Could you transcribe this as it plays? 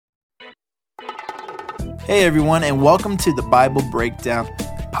Hey everyone, and welcome to the Bible Breakdown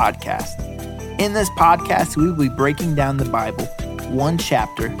Podcast. In this podcast, we will be breaking down the Bible one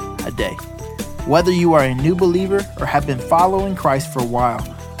chapter a day. Whether you are a new believer or have been following Christ for a while,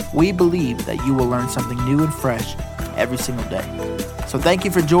 we believe that you will learn something new and fresh every single day. So thank you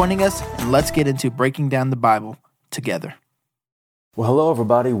for joining us, and let's get into breaking down the Bible together. Well, hello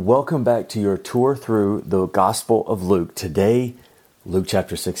everybody. Welcome back to your tour through the Gospel of Luke. Today, Luke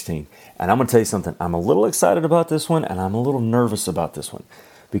chapter 16. And I'm going to tell you something. I'm a little excited about this one, and I'm a little nervous about this one,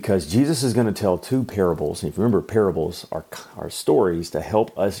 because Jesus is going to tell two parables. And if you remember, parables are stories to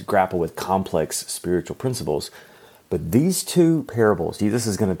help us grapple with complex spiritual principles. But these two parables Jesus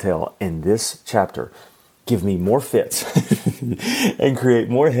is going to tell in this chapter give me more fits and create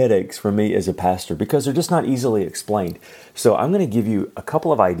more headaches for me as a pastor, because they're just not easily explained. So I'm going to give you a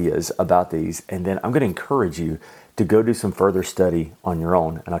couple of ideas about these, and then I'm going to encourage you to go do some further study on your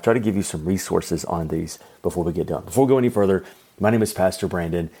own. And I'll try to give you some resources on these before we get done. Before we go any further, my name is Pastor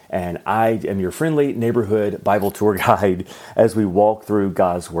Brandon, and I am your friendly neighborhood Bible tour guide as we walk through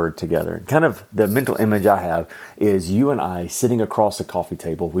God's Word together. And kind of the mental image I have is you and I sitting across a coffee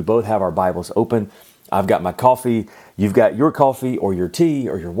table. We both have our Bibles open. I've got my coffee, you've got your coffee or your tea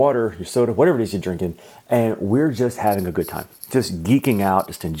or your water, your soda, whatever it is you're drinking, and we're just having a good time, just geeking out,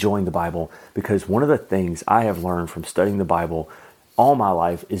 just enjoying the Bible. Because one of the things I have learned from studying the Bible all my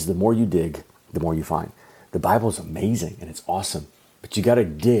life is the more you dig, the more you find. The Bible is amazing and it's awesome, but you got to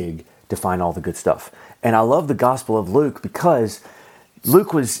dig to find all the good stuff. And I love the Gospel of Luke because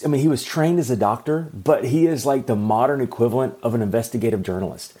Luke he was trained as a doctor, but he is like the modern equivalent of an investigative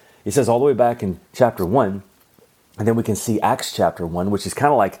journalist. He says all the way back in chapter 1, and then we can see Acts chapter 1, which is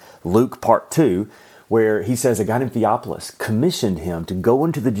kind of like Luke part 2, where he says a guy named Theophilus commissioned him to go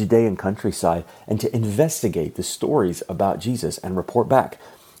into the Judean countryside and to investigate the stories about Jesus and report back.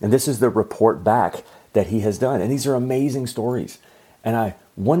 And this is the report back that he has done. And these are amazing stories. And I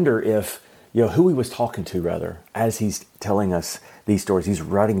wonder if, who he was talking to, rather, as he's telling us these stories. He's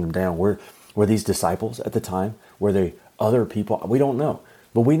writing them down. Were these disciples at the time? Were they other people? We don't know.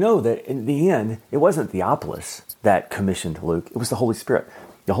 But we know that in the end, it wasn't Theophilus that commissioned Luke. It was the Holy Spirit.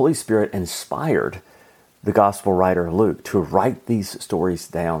 The Holy Spirit inspired the gospel writer Luke to write these stories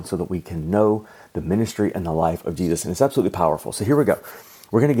down so that we can know the ministry and the life of Jesus. And it's absolutely powerful. So here we go.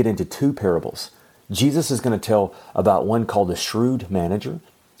 We're going to get into two parables. Jesus is going to tell about one called the shrewd manager.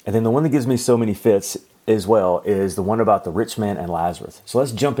 And then the one that gives me so many fits as well is the one about the rich man and Lazarus. So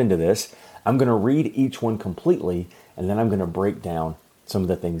let's jump into this. I'm going to read each one completely, and then I'm going to break down some of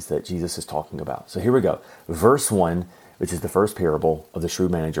the things that Jesus is talking about. So here we go. Verse 1, which is the first parable of the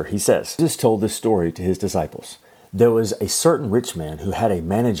shrewd manager. He says, Jesus told this story to his disciples. There was a certain rich man who had a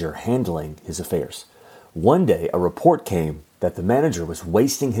manager handling his affairs. One day, a report came that the manager was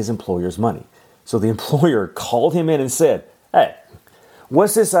wasting his employer's money. So the employer called him in and said, "Hey,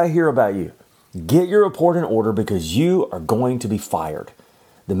 what's this I hear about you? Get your report in order because you are going to be fired."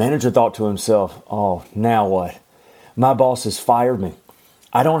 The manager thought to himself, "Oh, now what? My boss has fired me.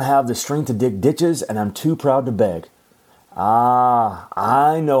 I don't have the strength to dig ditches, and I'm too proud to beg.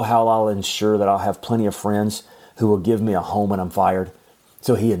 I know how I'll ensure that I'll have plenty of friends who will give me a home when I'm fired."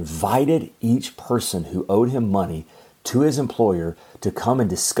 So he invited each person who owed him money to his employer to come and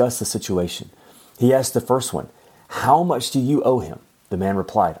discuss the situation. He asked the first one, "How much do you owe him?" The man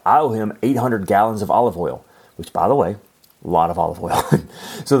replied, "I owe him 800 gallons of olive oil," which, by the way, a lot of olive oil.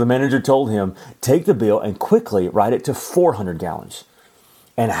 So the manager told him, "Take the bill and quickly write it to 400 gallons.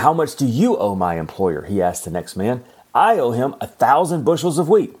 "And how much do you owe my employer?" he asked the next man. "I owe him 1,000 bushels of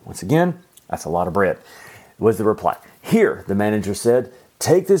wheat." Once again, that's a lot of bread, was the reply. "Here," the manager said,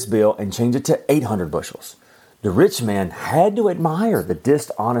 "take this bill and change it to 800 bushels. The rich man had to admire the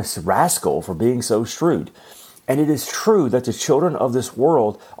dishonest rascal for being so shrewd. And it is true that the children of this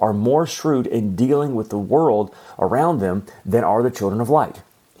world are more shrewd in dealing with the world around them than are the children of light.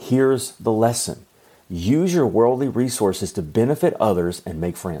 Here's the lesson. Use your worldly resources to benefit others and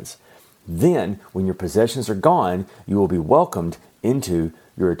make friends. Then, when your possessions are gone, you will be welcomed into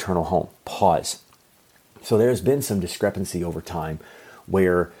your eternal home." Pause. So there's been some discrepancy over time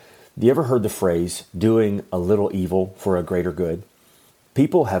where, you ever heard the phrase, doing a little evil for a greater good?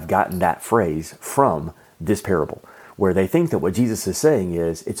 People have gotten that phrase from this parable, where they think that what Jesus is saying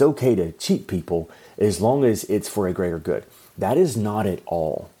is it's okay to cheat people as long as it's for a greater good. That is not at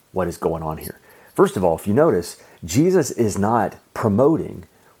all what is going on here. First of all, if you notice, Jesus is not promoting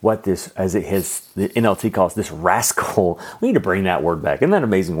what this, as the NLT calls this rascal. We need to bring that word back. Isn't that an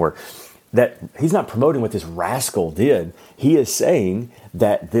amazing word? That he's not promoting what this rascal did. He is saying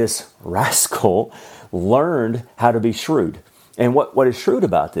that this rascal learned how to be shrewd. And what is shrewd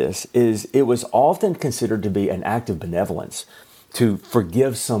about this is it was often considered to be an act of benevolence to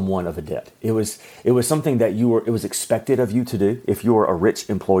forgive someone of a debt. It was something that it was expected of you to do if you were a rich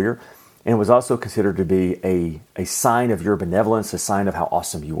employer. And it was also considered to be a sign of your benevolence, a sign of how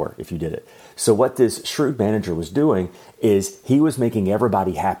awesome you were if you did it. So what this shrewd manager was doing is he was making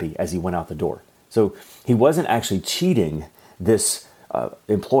everybody happy as he went out the door. So he wasn't actually cheating this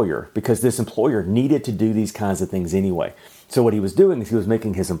employer, because this employer needed to do these kinds of things anyway. So what he was doing is he was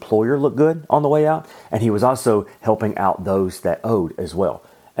making his employer look good on the way out, and he was also helping out those that owed as well.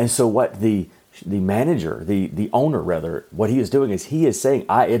 And so what the manager, the owner rather, what he is doing is he is saying,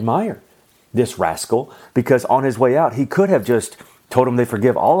 I admire this rascal, because on his way out, he could have just told them they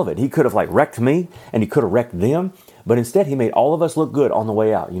forgive all of it. He could have wrecked me, and he could have wrecked them. But instead, he made all of us look good on the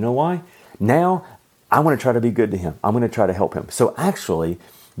way out. You know why? Now, I want to try to be good to him. I'm going to try to help him. So actually,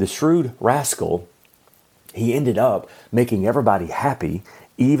 the shrewd rascal, he ended up making everybody happy,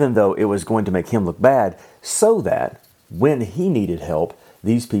 even though it was going to make him look bad, so that when he needed help,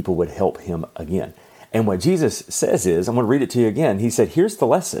 these people would help him again. And what Jesus says is, I'm going to read it to you again. He said, here's the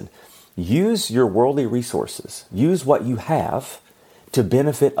lesson. Use your worldly resources. Use what you have to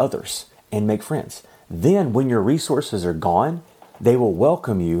benefit others and make friends. Then when your resources are gone, they will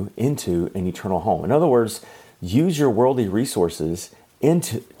welcome you into an eternal home. In other words, use your worldly resources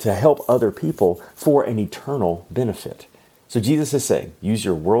to help other people for an eternal benefit. So Jesus is saying, use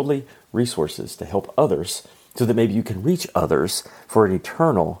your worldly resources to help others so that maybe you can reach others for an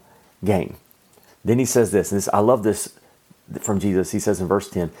eternal gain. Then he says this, and I love this from Jesus. He says in verse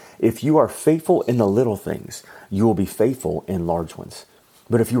 10, if you are faithful in the little things, you will be faithful in large ones.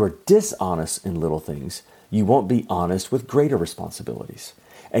 But if you are dishonest in little things, you won't be honest with greater responsibilities.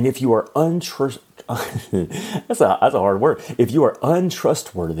 And if you are that's a hard word. If you are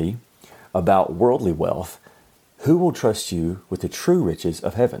untrustworthy about worldly wealth, who will trust you with the true riches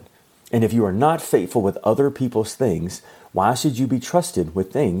of heaven? And if you are not faithful with other people's things, why should you be trusted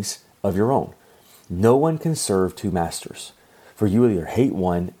with things of your own? No one can serve two masters, for you will either hate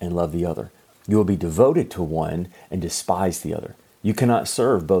one and love the other. You will be devoted to one and despise the other. You cannot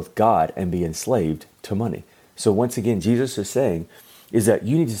serve both God and be enslaved to money. So once again, Jesus is saying is that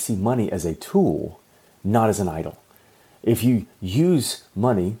you need to see money as a tool, not as an idol. If you use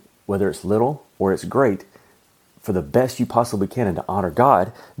money, whether it's little or it's great, for the best you possibly can and to honor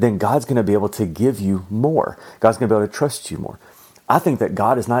God, then God's going to be able to give you more. God's going to be able to trust you more. I think that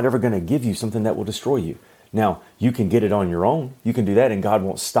God is not ever going to give you something that will destroy you. Now, you can get it on your own. You can do that, and God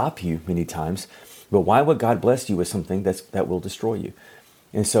won't stop you many times. But why would God bless you with something that will destroy you?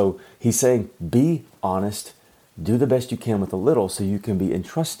 And so he's saying, be honest, do the best you can with a little so you can be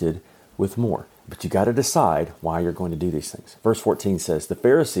entrusted with more. But you got to decide why you're going to do these things. Verse 14 says, the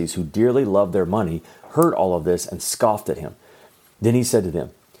Pharisees who dearly loved their money heard all of this and scoffed at him. Then he said to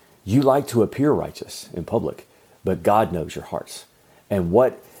them, you like to appear righteous in public, but God knows your hearts. And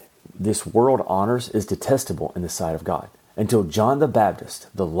what this world honors is detestable in the sight of God. Until John the Baptist,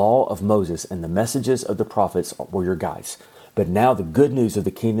 the law of Moses and the messages of the prophets were your guides. But now the good news of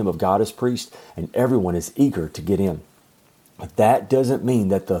the kingdom of God is preached, and everyone is eager to get in. But that doesn't mean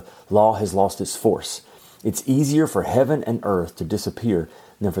that the law has lost its force. It's easier for heaven and earth to disappear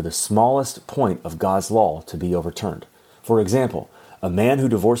than for the smallest point of God's law to be overturned. For example, a man who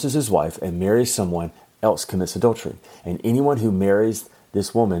divorces his wife and marries someone else commits adultery. And anyone who marries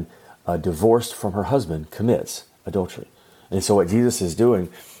this woman divorced from her husband commits adultery. And so what Jesus is doing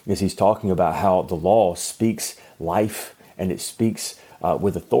is he's talking about how the law speaks life and it speaks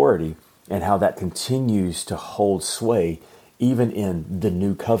with authority, and how that continues to hold sway even in the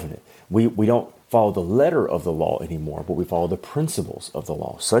new covenant. We don't follow the letter of the law anymore, but we follow the principles of the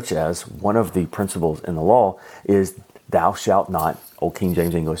law, such as one of the principles in the law is thou shalt not, Old King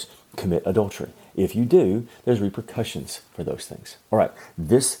James English, commit adultery. If you do, there's repercussions for those things. All right,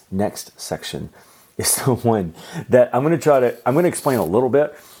 this next section is the one that I'm going to explain a little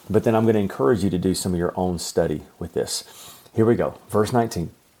bit, but then I'm going to encourage you to do some of your own study with this. Here we go. Verse 19.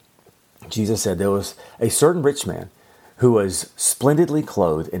 Jesus said, there was a certain rich man who was splendidly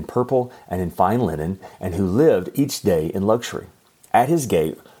clothed in purple and in fine linen, and who lived each day in luxury. At his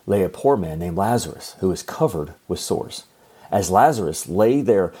gate lay a poor man named Lazarus, who was covered with sores. As Lazarus lay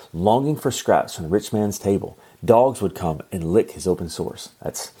there longing for scraps from the rich man's table, dogs would come and lick his open sores.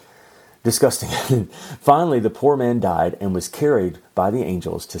 That's disgusting. Finally, the poor man died and was carried by the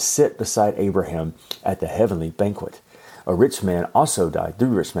angels to sit beside Abraham at the heavenly banquet. The rich man also died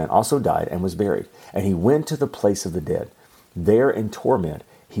and was buried, and he went to the place of the dead. There in torment,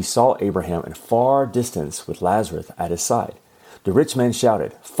 he saw Abraham in far distance with Lazarus at his side. The rich man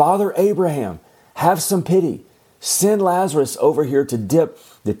shouted, Father Abraham, have some pity. Send Lazarus over here to dip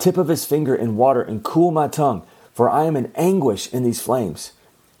the tip of his finger in water and cool my tongue, for I am in anguish in these flames."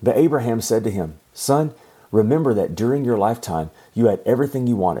 But Abraham said to him, "Son, remember that during your lifetime you had everything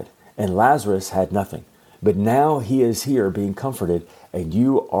you wanted, and Lazarus had nothing. But now he is here being comforted, and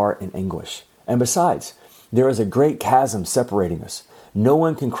you are in anguish. And besides, there is a great chasm separating us. No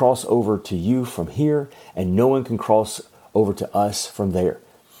one can cross over to you from here, and no one can cross over to us from there."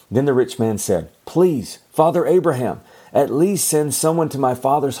 Then the rich man said, "Please, Father Abraham, at least send someone to my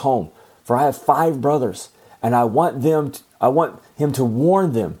father's home, for I have 5 brothers, and I want him to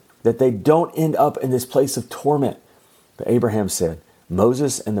warn them that they don't end up in this place of torment." But Abraham said,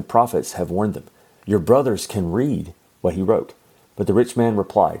 "Moses and the prophets have warned them. Your brothers can read what he wrote." But the rich man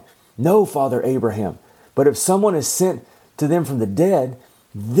replied, "No, Father Abraham, but if someone is sent to them from the dead,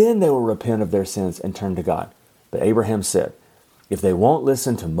 then they will repent of their sins and turn to God." But Abraham said, "If they won't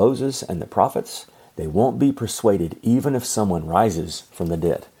listen to Moses and the prophets, they won't be persuaded even if someone rises from the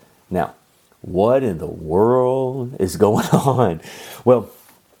dead." Now, what in the world is going on? Well,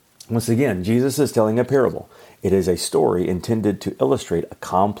 once again, Jesus is telling a parable. It is a story intended to illustrate a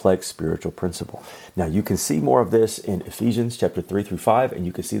complex spiritual principle. Now, you can see more of this in Ephesians chapter 3 through 5, and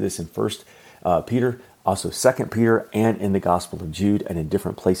you can see this in 1 Peter, also 2 Peter, and in the Gospel of Jude, and in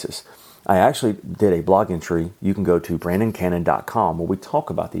different places. I actually did a blog entry. You can go to brandoncannon.com where we talk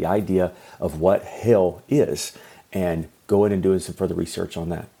about the idea of what hell is and go in and do some further research on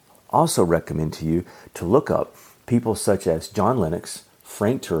that. Also recommend to you to look up people such as John Lennox,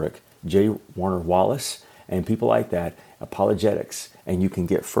 Frank Turek, J. Warner Wallace, and people like that, apologetics, and you can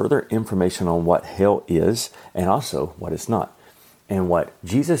get further information on what hell is and also what it's not. And what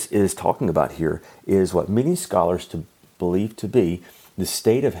Jesus is talking about here is what many scholars believe to be the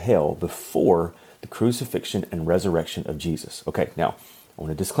state of hell before the crucifixion and resurrection of Jesus. Okay, now, I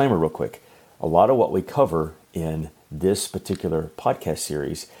want a disclaimer real quick. A lot of what we cover in this particular podcast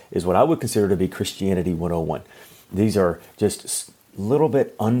series is what I would consider to be Christianity 101. These are just a little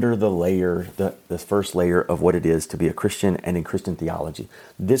bit under the layer, the first layer of what it is to be a Christian and in Christian theology.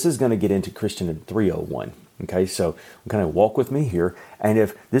 This is going to get into Christian 301. Okay, so kind of walk with me here. And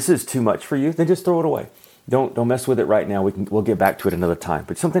if this is too much for you, then just throw it away. Don't mess with it right now. We'll get back to it another time.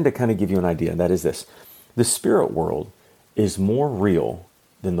 But something to kind of give you an idea, and that is this. The spirit world is more real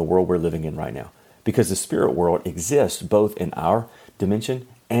than the world we're living in right now, because the spirit world exists both in our dimension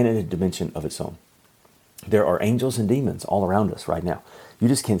and in a dimension of its own. There are angels and demons all around us right now. You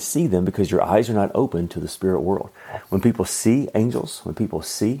just can't see them because your eyes are not open to the spirit world. When people see angels, when people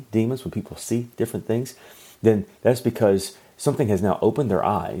see demons, when people see different things, then that's because something has now opened their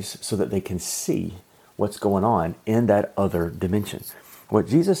eyes so that they can see what's going on in that other dimension. What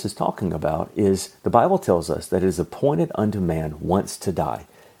Jesus is talking about is the Bible tells us that it is appointed unto man once to die.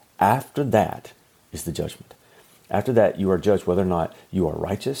 After that is the judgment. After that, you are judged whether or not you are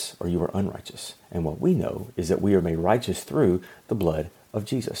righteous or you are unrighteous. And what we know is that we are made righteous through the blood of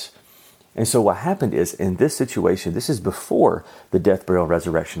Jesus. And so what happened is, in this situation, this is before the death, burial, and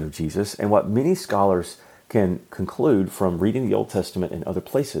resurrection of Jesus. And what many scholars can conclude from reading the Old Testament and other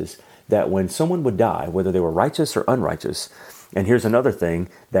places, that when someone would die, whether they were righteous or unrighteous, and here's another thing,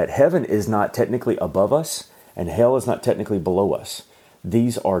 that heaven is not technically above us and hell is not technically below us.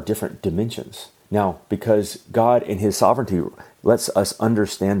 These are different dimensions. Now, because God in His sovereignty lets us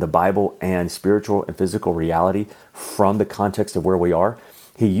understand the Bible and spiritual and physical reality from the context of where we are,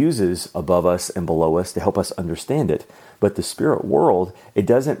 He uses above us and below us to help us understand it. But the spirit world, it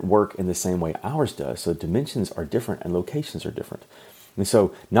doesn't work in the same way ours does. So dimensions are different and locations are different. And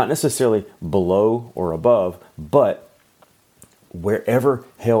so not necessarily below or above, but wherever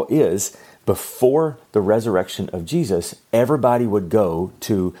hell is, before the resurrection of Jesus, everybody would go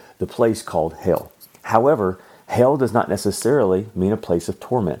to the place called hell. However, hell does not necessarily mean a place of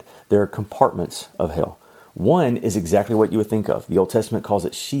torment. There are compartments of hell. One is exactly what you would think of. The Old Testament calls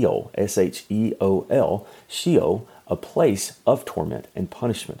it Sheol, S-H-E-O-L, Sheol, a place of torment and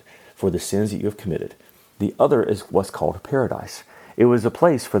punishment for the sins that you have committed. The other is what's called paradise. It was a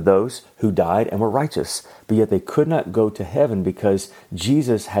place for those who died and were righteous, but yet they could not go to heaven because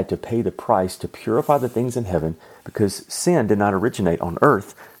Jesus had to pay the price to purify the things in heaven, because sin did not originate on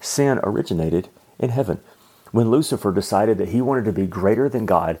earth. Sin originated in heaven. When Lucifer decided that he wanted to be greater than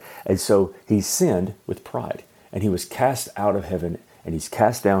God, and so he sinned with pride, and he was cast out of heaven, and he's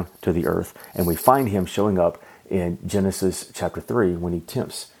cast down to the earth, and we find him showing up in Genesis chapter 3 when he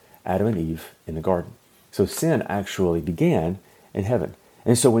tempts Adam and Eve in the garden. So sin actually began in heaven.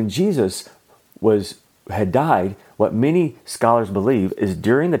 And so when Jesus had died, what many scholars believe is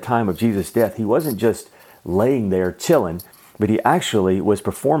during the time of Jesus' death, he wasn't just laying there chilling, but he actually was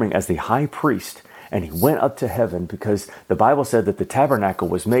performing as the high priest. and he went up to heaven, because the Bible said that the tabernacle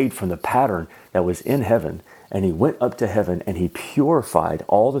was made from the pattern that was in heaven. And he went up to heaven and he purified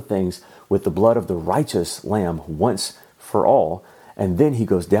all the things with the blood of the righteous lamb once for all. And then he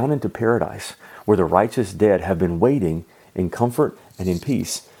goes down into paradise, where the righteous dead have been waiting in comfort and in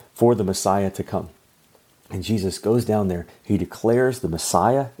peace for the Messiah to come. And Jesus goes down there. He declares the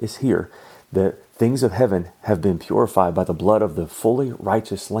Messiah is here. The things of heaven have been purified by the blood of the fully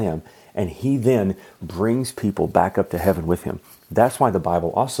righteous lamb. And he then brings people back up to heaven with him. That's why the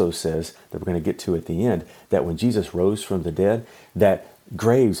Bible also says, that we're going to get to at the end, that when Jesus rose from the dead, that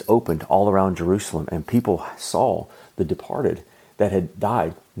graves opened all around Jerusalem and people saw the departed that had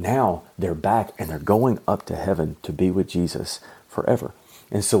died. Now they're back and they're going up to heaven to be with Jesus forever.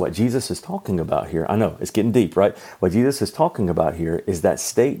 And so what Jesus is talking about here, I know it's getting deep, right? What Jesus is talking about here is that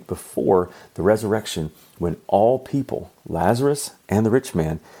state before the resurrection, when all people, Lazarus and the rich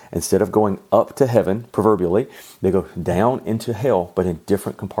man, instead of going up to heaven, proverbially, they go down into hell, but in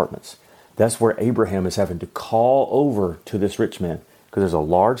different compartments. That's where Abraham is having to call over to this rich man, because there's a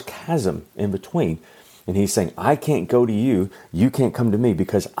large chasm in between. And he's saying, I can't go to you. You can't come to me,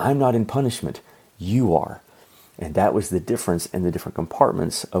 because I'm not in punishment. You are. And that was the difference in the different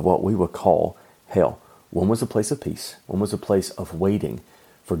compartments of what we would call hell. One was a place of peace. One was a place of waiting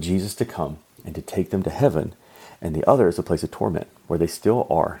for Jesus to come and to take them to heaven. And the other is a place of torment, where they still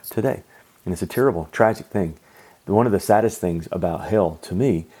are today. And it's a terrible, tragic thing. One of the saddest things about hell to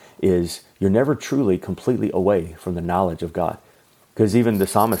me is you're never truly completely away from the knowledge of God. Because even the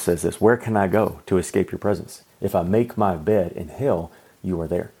psalmist says this, where can I go to escape your presence? If I make my bed in hell, you are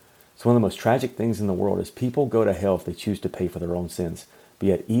there. So one of the most tragic things in the world is people go to hell if they choose to pay for their own sins. But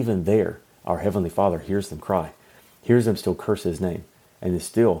yet even there, our Heavenly Father hears them cry, hears them still curse his name, and is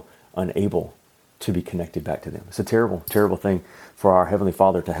still unable to be connected back to them. It's a terrible, terrible thing for our Heavenly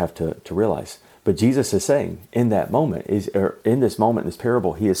Father to have to realize. But Jesus is saying in that moment, in this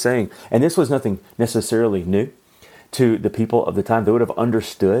parable, he is saying, and this was nothing necessarily new to the people of the time. They would have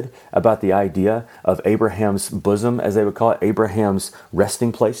understood about the idea of Abraham's bosom, as they would call it, Abraham's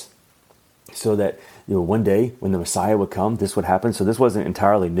resting place. So that one day when the Messiah would come, this would happen. So this wasn't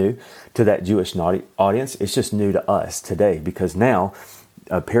entirely new to that Jewish audience. It's just new to us today, because now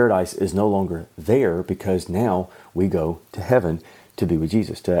paradise is no longer there, because now we go to heaven to be with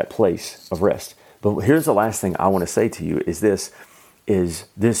Jesus, to that place of rest. But here's the last thing I want to say to you is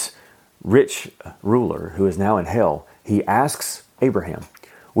this rich ruler who is now in hell, he asks Abraham,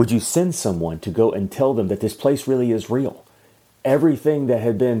 would you send someone to go and tell them that this place really is real? Everything that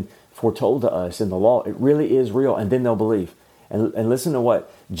had been foretold to us in the law, it really is real, and then they'll believe. And listen to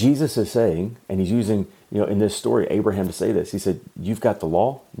what Jesus is saying, and he's using, in this story, Abraham to say this. He said, you've got the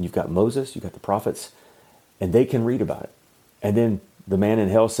law, you've got Moses, you've got the prophets, and they can read about it. And then the man in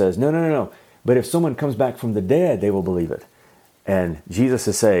hell says, no. But if someone comes back from the dead, they will believe it. And Jesus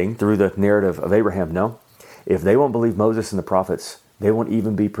is saying, through the narrative of Abraham, no, if they won't believe Moses and the prophets, they won't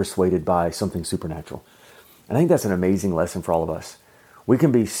even be persuaded by something supernatural. And I think that's an amazing lesson for all of us. We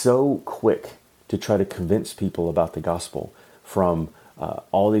can be so quick to try to convince people about the gospel from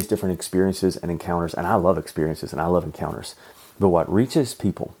all these different experiences and encounters. And I love experiences and I love encounters. But what reaches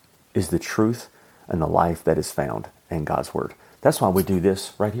people is the truth and the life that is found in God's word. That's why we do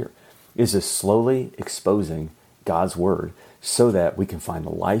this right here, is just slowly exposing God's word so that we can find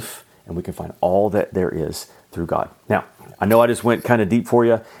the life and we can find all that there is through God. Now, I know I just went kind of deep for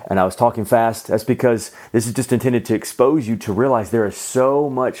you and I was talking fast. That's because this is just intended to expose you to realize there is so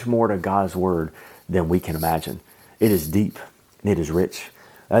much more to God's word than we can imagine. It is deep and it is rich.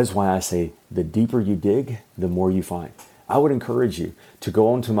 That is why I say the deeper you dig, the more you find. I would encourage you to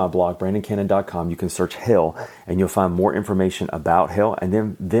go onto my blog, brandoncannon.com. You can search hell and you'll find more information about hell.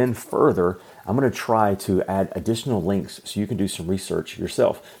 And then further, I'm going to try to add additional links so you can do some research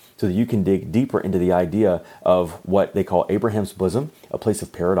yourself, so that you can dig deeper into the idea of what they call Abraham's bosom, a place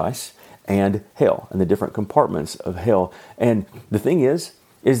of paradise, and hell, and the different compartments of hell. And the thing is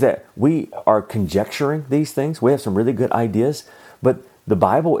that we are conjecturing these things. We have some really good ideas, but the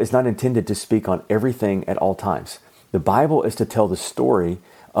Bible is not intended to speak on everything at all times. The Bible is to tell the story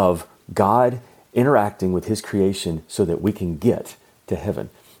of God interacting with his creation so that we can get to heaven.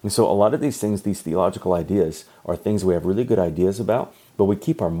 And so a lot of these things, these theological ideas, are things we have really good ideas about, but we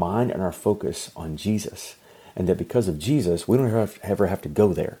keep our mind and our focus on Jesus. And that because of Jesus, we don't ever have to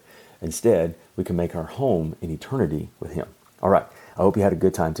go there. Instead, we can make our home in eternity with him. All right. I hope you had a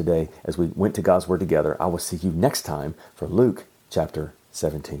good time today as we went to God's word together. I will see you next time for Luke chapter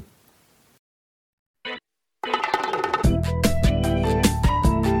 17.